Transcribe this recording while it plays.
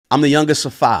I'm the youngest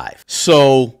of 5.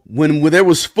 So when there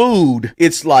was food,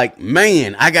 it's like,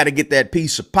 man, I got to get that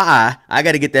piece of pie. I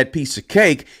got to get that piece of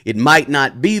cake. It might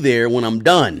not be there when I'm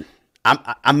done.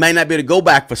 I may not be able to go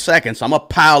back for seconds. So I'm going to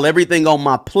pile everything on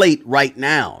my plate right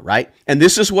now, right? And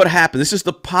this is what happens. This is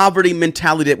the poverty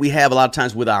mentality that we have a lot of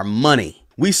times with our money.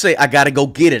 We say, I got to go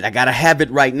get it. I got to have it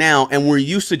right now. And we're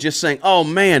used to just saying, oh,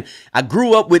 man, I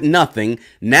grew up with nothing.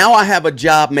 Now I have a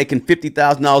job making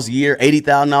 $50,000 a year,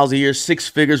 $80,000 a year, 6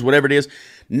 figures, whatever it is.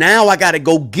 Now I got to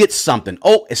go get something.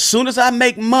 Oh, as soon as I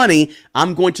make money,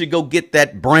 I'm going to go get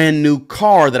that brand new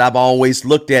car that I've always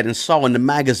looked at and saw in the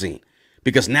magazine.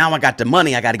 Because now I got the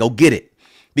money, I got to go get it.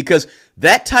 Because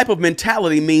that type of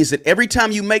mentality means that every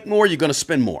time you make more, you're going to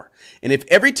spend more. And if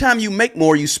every time you make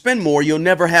more, you spend more, you'll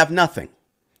never have nothing.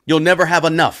 You'll never have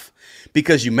enough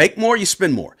because you make more, you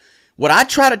spend more. What I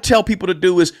try to tell people to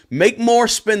do is make more,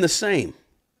 spend the same.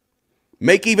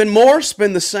 Make even more,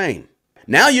 spend the same.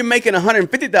 Now you're making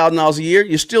 $150,000 a year.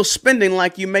 You're still spending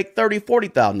like you make $30,000,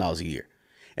 $40,000 a year.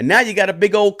 And now you got a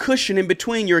big old cushion in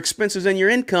between your expenses and your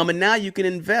income. And now you can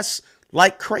invest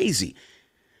like crazy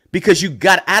because you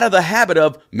got out of the habit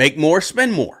of make more,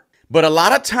 spend more. But a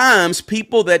lot of times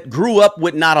people that grew up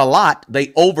with not a lot, they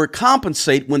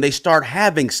overcompensate when they start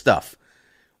having stuff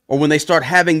or when they start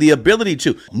having the ability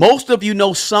to. Most of you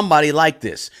know somebody like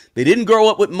this. They didn't grow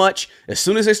up with much. As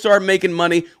soon as they started making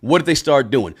money, what did they start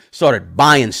doing? Started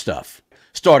buying stuff,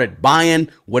 started buying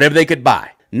whatever they could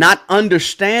buy, not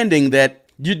understanding that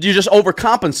you're just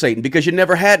overcompensating because you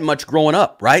never had much growing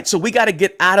up, right? So we got to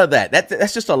get out of that.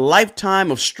 That's just a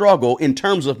lifetime of struggle in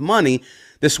terms of money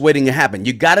that's waiting to happen.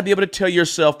 You got to be able to tell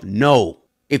yourself no.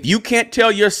 If you can't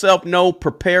tell yourself no,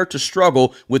 prepare to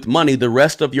struggle with money the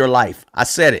rest of your life. I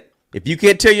said it. If you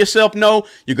can't tell yourself no,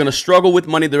 you're going to struggle with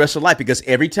money the rest of life because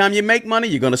every time you make money,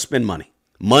 you're going to spend money.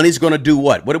 Money's going to do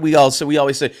what? What do we all say? We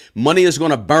always say money is going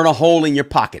to burn a hole in your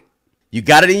pocket. You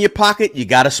got it in your pocket, you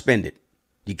got to spend it.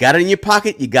 You got it in your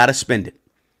pocket, you got to spend it.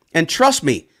 And trust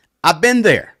me, I've been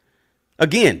there.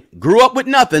 Again, grew up with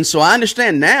nothing, so I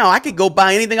understand now I could go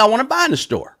buy anything I want to buy in the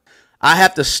store. I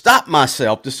have to stop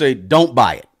myself to say, don't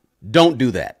buy it. Don't do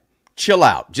that. Chill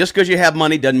out. Just because you have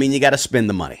money doesn't mean you got to spend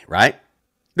the money, right?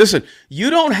 Listen,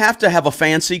 you don't have to have a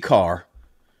fancy car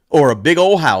or a big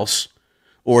old house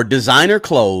or designer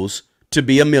clothes to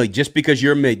be a million, just because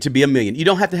you're to be a million. You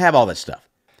don't have to have all that stuff.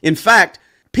 In fact,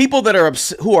 people that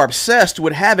who are obsessed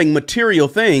with having material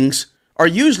things are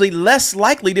usually less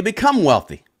likely to become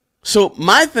wealthy. So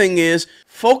my thing is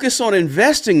focus on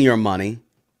investing your money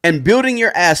and building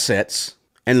your assets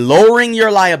and lowering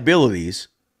your liabilities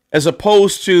as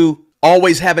opposed to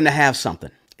always having to have something,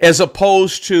 as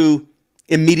opposed to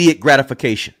immediate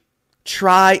gratification.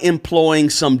 Try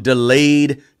employing some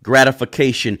delayed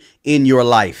gratification in your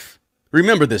life.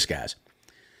 Remember this, guys.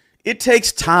 It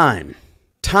takes time.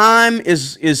 Time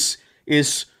is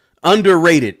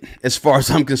underrated as far as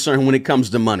I'm concerned when it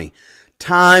comes to money.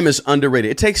 Time is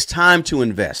underrated. It takes time to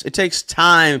invest. It takes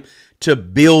time to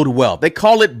build wealth. They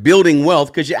call it building wealth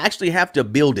because you actually have to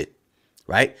build it,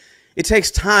 right? It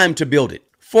takes time to build it.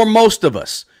 For most of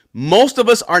us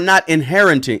are not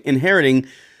inheriting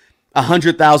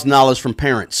 $100,000 from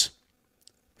parents,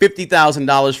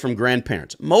 $50,000 from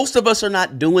grandparents. Most of us are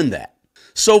not doing that.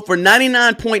 So for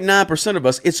 99.9% of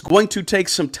us, it's going to take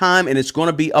some time and it's going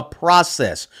to be a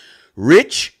process.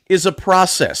 Rich is a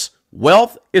process.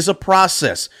 Wealth is a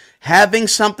process. Having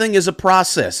something is a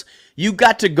process. You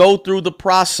got to go through the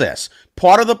process.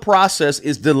 Part of the process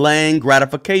is delaying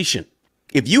gratification.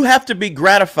 If you have to be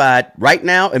gratified right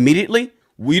now, immediately,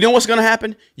 you know what's going to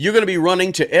happen? You're going to be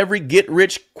running to every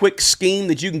get-rich-quick scheme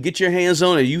that you can get your hands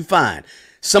on and you find.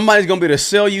 Somebody's going to be able to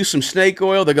sell you some snake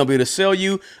oil. They're going to be able to sell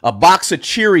you a box of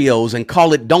Cheerios and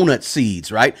call it donut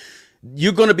seeds, right?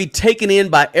 You're going to be taken in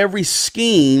by every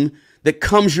scheme that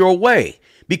comes your way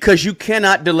because you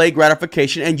cannot delay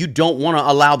gratification and you don't want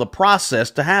to allow the process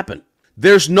to happen.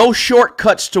 There's no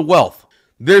shortcuts to wealth.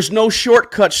 There's no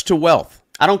shortcuts to wealth.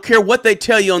 I don't care what they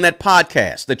tell you on that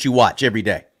podcast that you watch every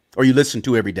day or you listen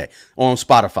to every day or on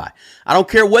Spotify. I don't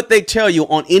care what they tell you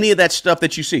on any of that stuff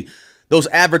that you see. Those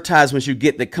advertisements you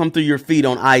get that come through your feed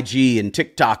on IG and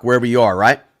TikTok, wherever you are,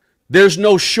 right? There's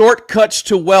no shortcuts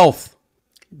to wealth.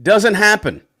 Doesn't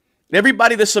happen.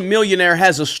 Everybody that's a millionaire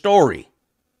has a story.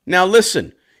 Now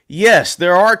listen, yes,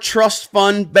 there are trust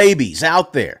fund babies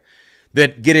out there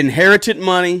that get inherited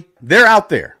money. They're out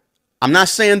there. I'm not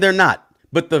saying they're not,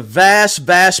 but the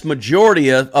vast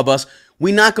majority of us,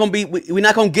 we're not going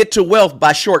to get to wealth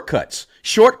by shortcuts.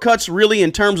 Shortcuts really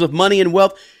in terms of money and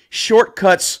wealth,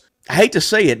 shortcuts, I hate to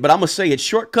say it, but I'm going to say it.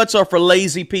 Shortcuts are for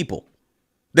lazy people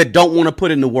that don't want to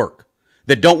put in the work,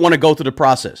 that don't want to go through the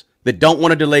process. that don't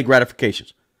want to delay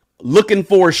gratifications, looking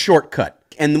for a shortcut.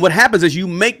 And what happens is you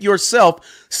make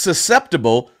yourself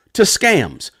susceptible to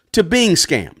scams, to being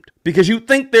scammed, because you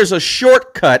think there's a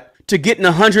shortcut to getting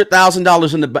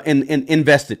 $100,000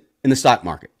 invested in the stock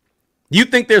market. You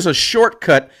think there's a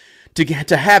shortcut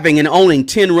to having and owning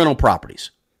 10 rental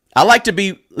properties. I like to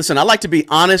be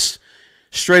honest,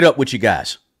 straight up with you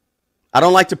guys. I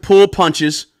don't like to pull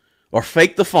punches or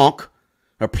fake the funk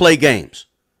or play games.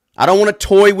 I don't want to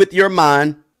toy with your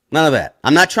mind. None of that.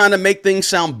 I'm not trying to make things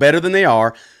sound better than they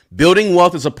are. Building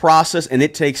wealth is a process and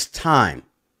it takes time.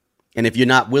 And if you're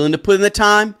not willing to put in the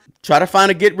time, try to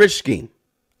find a get-rich scheme.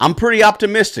 I'm pretty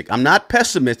optimistic. I'm not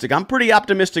pessimistic. I'm a pretty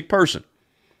optimistic person.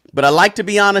 But I like to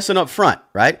be honest and upfront,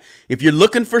 right? If you're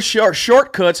looking for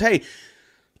shortcuts, hey,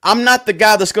 I'm not the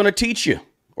guy that's going to teach you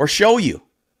or show you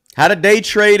how to day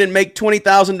trade and make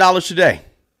 $20,000 today.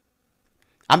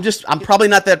 I'm probably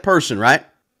not that person, right?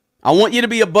 I want you to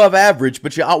be above average,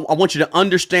 but I want you to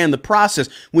understand the process.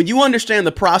 When you understand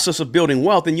the process of building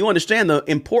wealth, then you understand the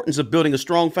importance of building a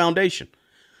strong foundation.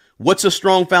 What's a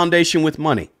strong foundation with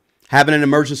money? Having an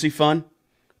emergency fund,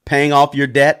 paying off your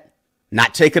debt,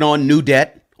 not taking on new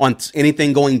debt on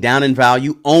anything going down in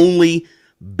value, only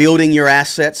building your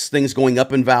assets, things going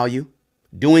up in value,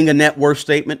 doing a net worth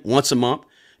statement once a month,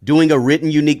 doing a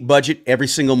written unique budget every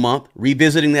single month,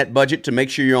 revisiting that budget to make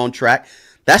sure you're on track.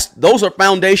 Those are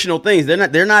foundational things.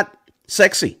 They're not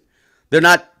sexy. They're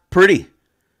not pretty.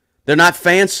 They're not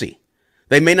fancy.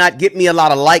 They may not get me a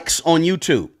lot of likes on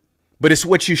YouTube, but it's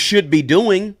what you should be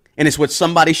doing. And it's what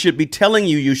somebody should be telling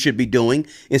you should be doing,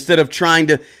 instead of trying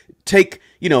to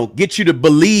get you to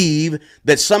believe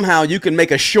that somehow you can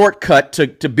make a shortcut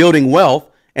to building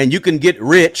wealth and you can get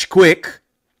rich quick.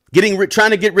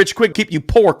 Trying to get rich quick, keep you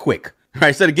poor quick. Right?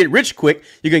 Instead of get rich quick,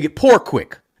 you're going to get poor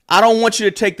quick. I don't want you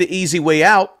to take the easy way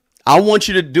out. I want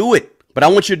you to do it, but I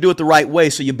want you to do it the right way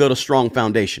so you build a strong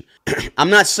foundation. I'm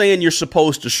not saying you're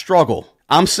supposed to struggle.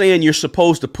 I'm saying you're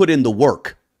supposed to put in the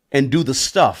work and do the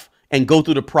stuff and go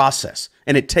through the process,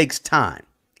 and it takes time.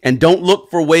 And don't look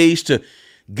for ways to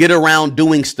get around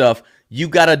doing stuff. You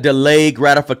got to delay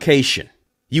gratification.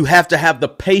 You have to have the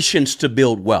patience to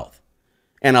build wealth.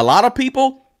 And a lot of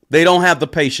people, they don't have the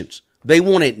patience. They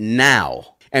want it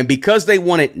now. And because they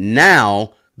want it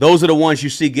now, those are the ones you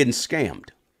see getting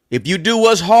scammed. If you do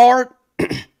what's hard,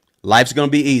 life's going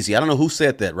to be easy. I don't know who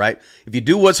said that, right? If you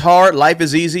do what's hard, life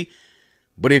is easy.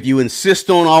 But if you insist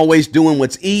on always doing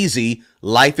what's easy,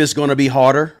 life is going to be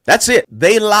harder. That's it.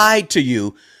 They lied to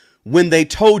you when they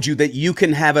told you that you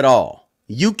can have it all.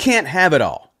 You can't have it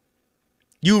all.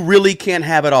 You really can't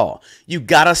have it all. You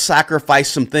got to sacrifice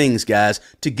some things, guys,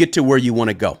 to get to where you want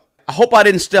to go. I hope I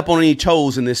didn't step on any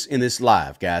toes in this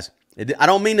live, guys. I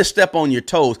don't mean to step on your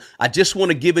toes. I just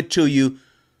want to give it to you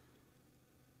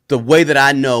the way that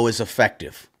I know is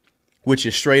effective, which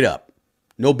is straight up.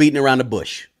 No beating around the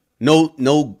bush.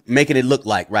 No making it look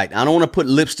like, right? I don't want to put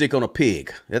lipstick on a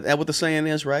pig. Is that what the saying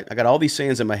is, right? I got all these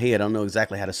sayings in my head. I don't know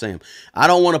exactly how to say them. I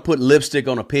don't want to put lipstick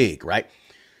on a pig, right?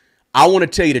 I want to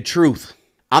tell you the truth.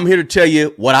 I'm here to tell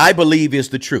you what I believe is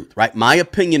the truth, right? My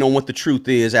opinion on what the truth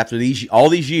is after all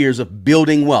these years of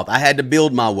building wealth. I had to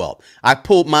build my wealth. I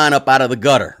pulled mine up out of the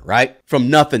gutter, right? From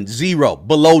nothing, zero,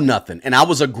 below nothing. And I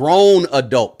was a grown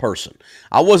adult person.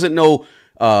 I wasn't no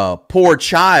poor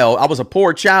child. I was a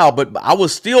poor child, but I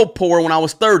was still poor when I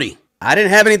was 30. I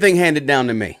didn't have anything handed down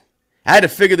to me. I had to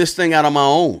figure this thing out on my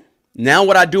own. Now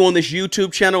what I do on this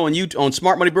YouTube channel, on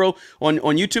Smart Money Bro, on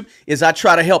YouTube, is I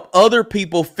try to help other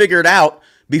people figure it out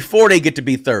before they get to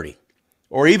be 30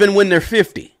 or even when they're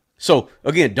 50. So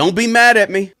again, don't be mad at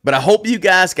me, but I hope you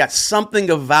guys got something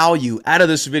of value out of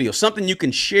this video, something you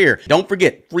can share. Don't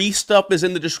forget, free stuff is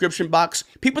in the description box.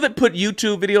 People that put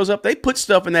YouTube videos up, they put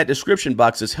stuff in that description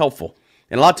box that's helpful.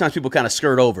 And a lot of times people kind of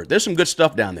skirt over it. There's some good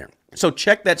stuff down there. So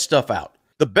check that stuff out.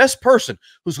 The best person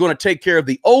who's going to take care of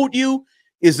the old you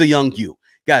is the young you.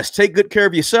 Guys, take good care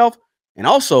of yourself and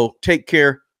also take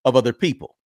care of other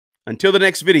people. Until the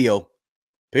next video,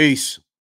 peace.